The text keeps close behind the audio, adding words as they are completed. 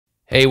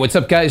Hey, what's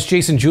up guys?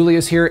 Jason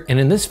Julius here, and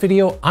in this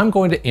video, I'm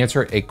going to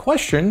answer a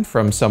question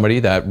from somebody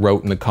that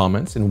wrote in the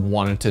comments and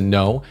wanted to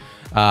know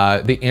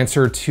the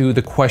answer to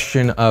the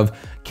question of,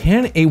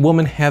 can a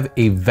woman have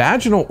a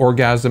vaginal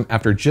orgasm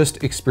after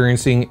just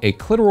experiencing a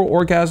clitoral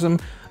orgasm?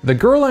 The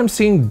girl I'm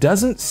seeing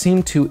doesn't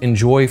seem to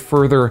enjoy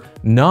further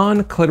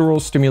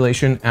non-clitoral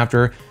stimulation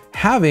after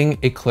having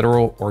a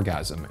clitoral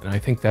orgasm, and I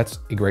think that's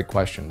a great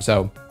question.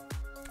 So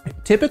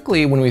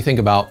typically when we think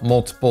about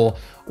multiple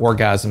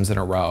orgasms in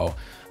a row,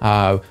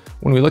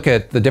 when we look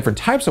at the different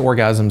types of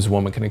orgasms a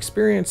woman can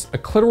experience, a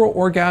clitoral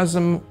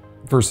orgasm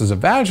versus a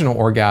vaginal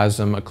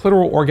orgasm, a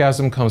clitoral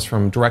orgasm comes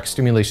from direct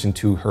stimulation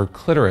to her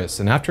clitoris.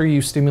 And after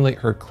you stimulate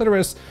her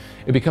clitoris,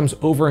 it becomes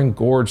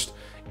over-engorged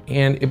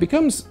and it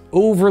becomes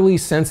overly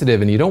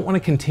sensitive, and you don't want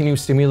to continue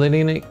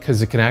stimulating it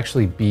because it can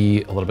actually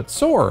be a little bit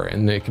sore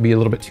and it can be a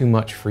little bit too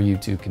much for you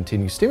to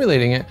continue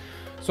stimulating it.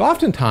 So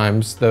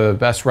oftentimes the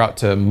best route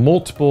to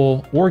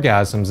multiple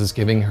orgasms is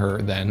giving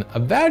her then a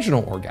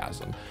vaginal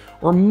orgasm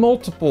or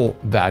multiple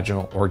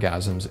vaginal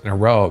orgasms in a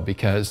row,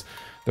 because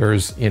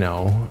there's,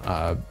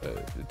 a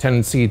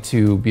tendency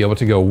to be able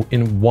to go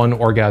in one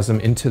orgasm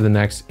into the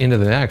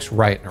next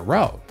right in a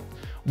row.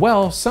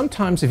 Well,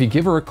 sometimes if you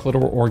give her a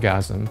clitoral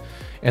orgasm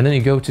and then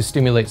you go to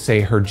stimulate,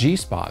 say, her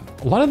G-spot,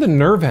 a lot of the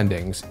nerve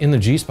endings in the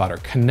G-spot are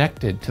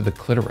connected to the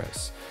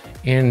clitoris.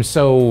 And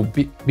so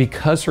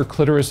because her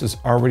clitoris is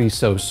already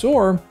so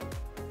sore,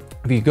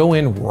 if you go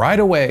in right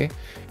away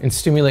and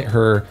stimulate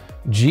her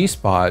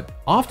G-spot,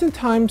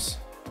 oftentimes,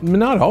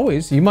 not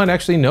always, you might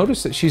actually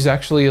notice that she's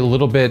actually a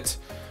little bit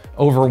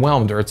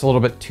overwhelmed or it's a little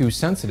bit too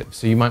sensitive.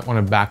 So you might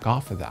want to back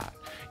off of that.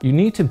 You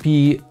need to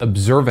be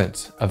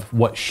observant of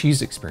what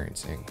she's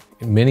experiencing.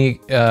 In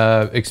many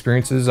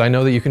experiences, I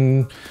know that you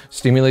can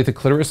stimulate the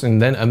clitoris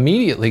and then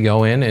immediately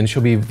go in and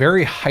she'll be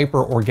very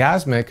hyper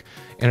orgasmic,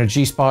 and a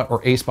G-spot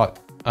or A-spot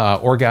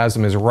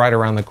orgasm is right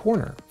around the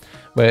corner.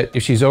 But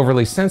if she's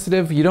overly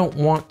sensitive, you don't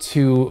want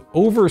to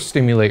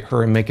overstimulate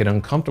her and make it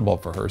uncomfortable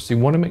for her. So you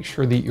want to make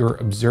sure that you're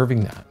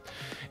observing that.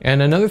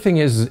 And another thing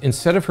is,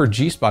 instead of her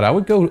G-spot, I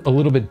would go a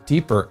little bit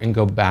deeper and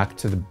go back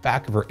to the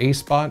back of her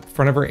A-spot,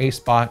 front of her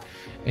A-spot,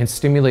 and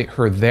stimulate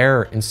her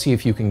there and see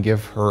if you can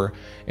give her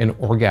an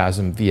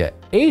orgasm via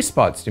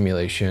A-spot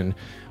stimulation,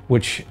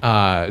 which is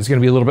going to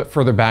be a little bit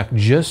further back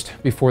just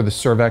before the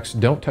cervix.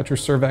 Don't touch her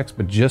cervix,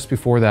 but just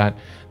before that,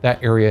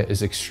 that area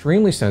is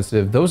extremely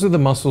sensitive. Those are the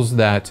muscles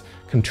that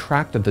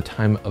contract at the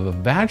time of a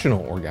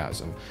vaginal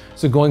orgasm.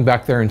 So going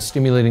back there and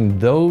stimulating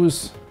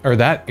those, or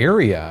that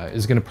area,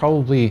 is going to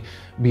probably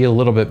be a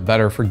little bit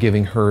better for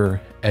giving her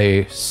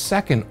a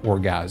second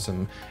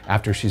orgasm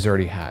after she's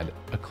already had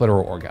a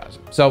clitoral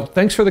orgasm. So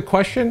thanks for the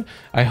question.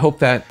 I hope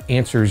that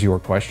answers your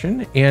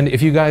question. And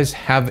if you guys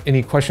have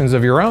any questions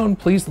of your own,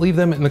 please leave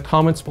them in the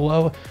comments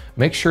below.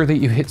 Make sure that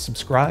you hit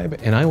subscribe,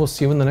 and I will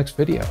see you in the next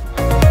video.